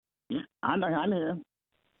I'm here.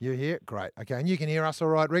 You're here? Great. Okay, and you can hear us all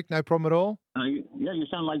right, Rick? No problem at all? Yeah, you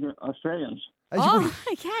sound like you're Australians. Oh,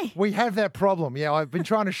 okay. We have that problem. Yeah, I've been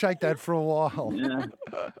trying to shake that for a while. Yeah.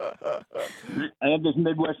 I have this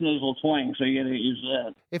Midwest nasal twang, so you got to use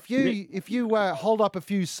that. If you hold up a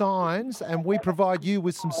few signs and we provide you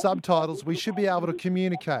with some subtitles, we should be able to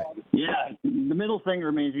communicate. Yeah, the middle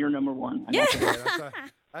finger means you're number one. Yeah.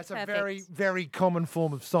 That's a Perfect. very, very common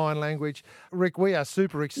form of sign language. Rick, we are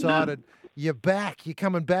super excited. You're back. You're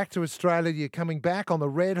coming back to Australia. You're coming back on the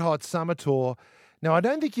Red Hot Summer Tour. Now, I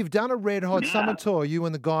don't think you've done a Red Hot Summer Tour, you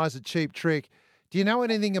and the guys at Cheap Trick. Do you know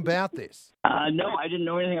anything about this? No, I didn't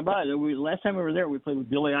know anything about it. Last time we were there, we played with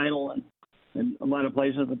Billy Idol and a lot of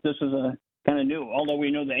places, but this is kind of new, although we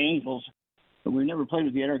know the Angels, but we've never played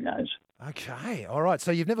with the other guys. Okay, all right.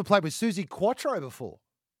 So you've never played with Susie Quattro before?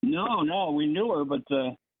 No, we knew her, but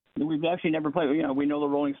we've actually never played. You know, we know the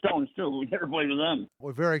Rolling Stones, too. We never played with them.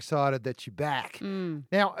 We're very excited that you're back.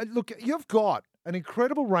 Now, look, you've got an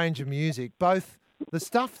incredible range of music, both the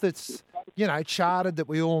stuff that's, charted that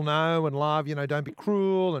we all know and love, Don't Be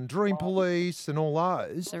Cruel and Dream Police and all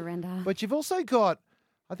those. Surrender. But you've also got,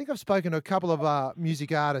 I think I've spoken to a couple of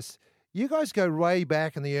music artists. You guys go way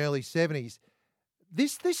back in the early 70s.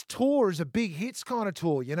 This tour is a big hits kind of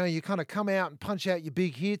tour. You kind of come out and punch out your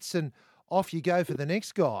big hits and off you go for the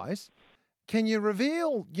next guys. Can you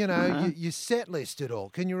reveal, your set list at all?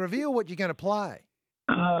 Can you reveal what you're going to play?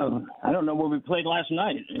 I don't know what we played last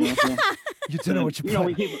night. You don't know what you played.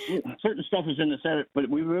 We keep certain stuff is in the set, but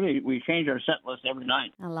we change our set list every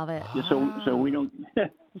night. I love it. Just so we don't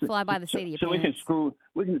Fly by the seat of your so we can pants. screw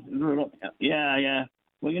it up. Yeah.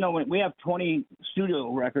 Well, we have 20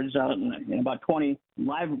 studio records out and about 20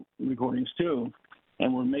 live recordings too,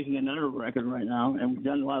 and we're making another record right now, and we've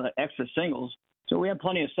done a lot of extra singles, so we have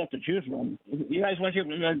plenty of stuff to choose from. You guys want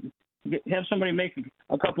to have somebody make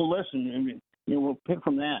a couple lists and we'll pick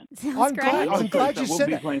from that. Sounds great. I'm glad you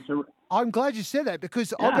said that. that. I'm glad you said that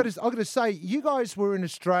because I've got to say, you guys were in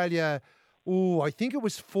Australia, I think it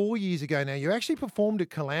was 4 years ago now. You actually performed at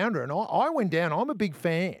Caloundra, and I went down. I'm a big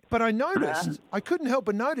fan. But I noticed, I couldn't help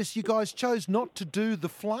but notice you guys chose not to do The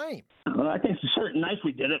Flame. Well, I think certain nights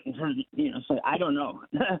we did it, and so I don't know.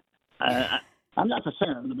 I'm not the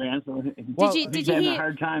singer of the band, so Did you having hear? a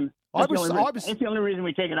hard time. I That's was- the only reason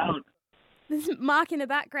we take it out. There's Mark in the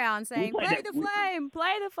background saying, played "Play it. the flame,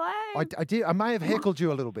 play the flame." I did. I may have heckled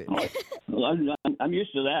you a little bit. Well, I'm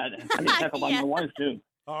used to that. I get heckled by Yeah. my wife too.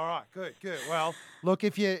 All right, good. Well, look,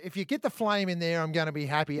 if you get the Flame in there, I'm going to be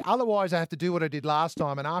happy. Otherwise, I have to do what I did last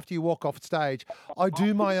time, and after you walk off stage, I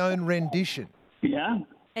do my own rendition. Yeah.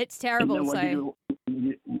 It's And terrible. then what So do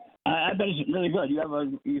you do? I bet it's really good.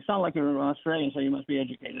 You sound like you're Australian, so you must be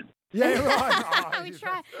educated. Yeah,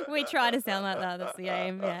 right. we try to sound like that. That's the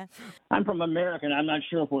aim. Yeah. I'm from America, and I'm not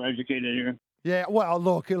sure if we're educated here. Yeah, well,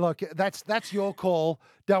 look, that's your call.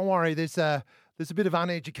 Don't worry, there's a bit of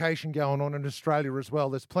uneducation going on in Australia as well.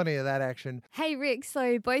 There's plenty of that action. Hey Rick,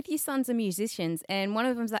 so both your sons are musicians, and one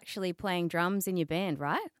of them's actually playing drums in your band,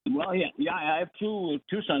 right? Well, yeah. I have two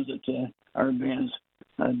sons that are in bands.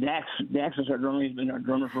 Dax is our drummer. He's been our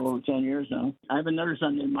drummer for over 10 years now. I have another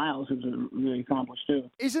son named Miles who's really accomplished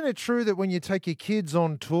too. Isn't it true that when you take your kids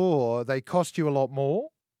on tour, they cost you a lot more?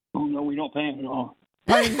 Oh, no, we don't pay him at all.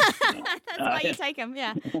 That's why you take them,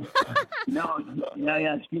 yeah. No,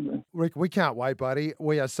 yeah, excuse me. Rick, we can't wait, buddy.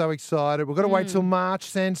 We are so excited. We've got to wait till March,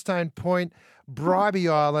 Sandstone Point,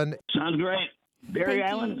 Bribey Island. Sounds great. Barry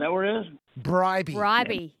Thank Island, you. is that where it is? Bribey.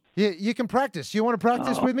 Bribey. Yeah, you can practice. You want to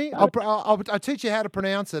practice with me? I'll teach you how to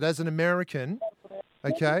pronounce it as an American.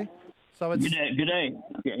 Okay? So it's... Good day.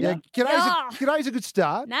 Okay, Yeah, g'day's a good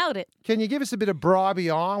start. Nailed it. Can you give us a bit of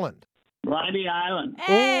Bribey Island? Bribey Island.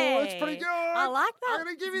 Hey, Oh, that's pretty good. I like that. I'm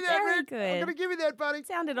going to give you that, Very Rick. good. I'm going to give you that, buddy.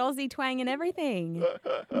 Sounded Aussie twang and everything.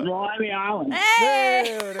 Bribey Island. Hey!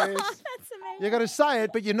 There it is. That's amazing. You got to say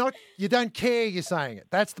it, but you don't care you're saying it.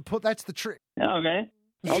 That's the trick. Okay.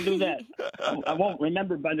 I'll do that. I won't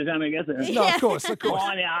remember by the time I get there. No, of course.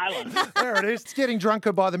 Bribey Island. There it is. It's getting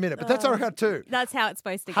drunker by the minute, but that's all right too. That's how it's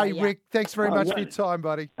supposed to go. Hey, yeah. Rick, thanks very much for right. your time,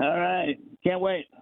 buddy. All right. Can't wait.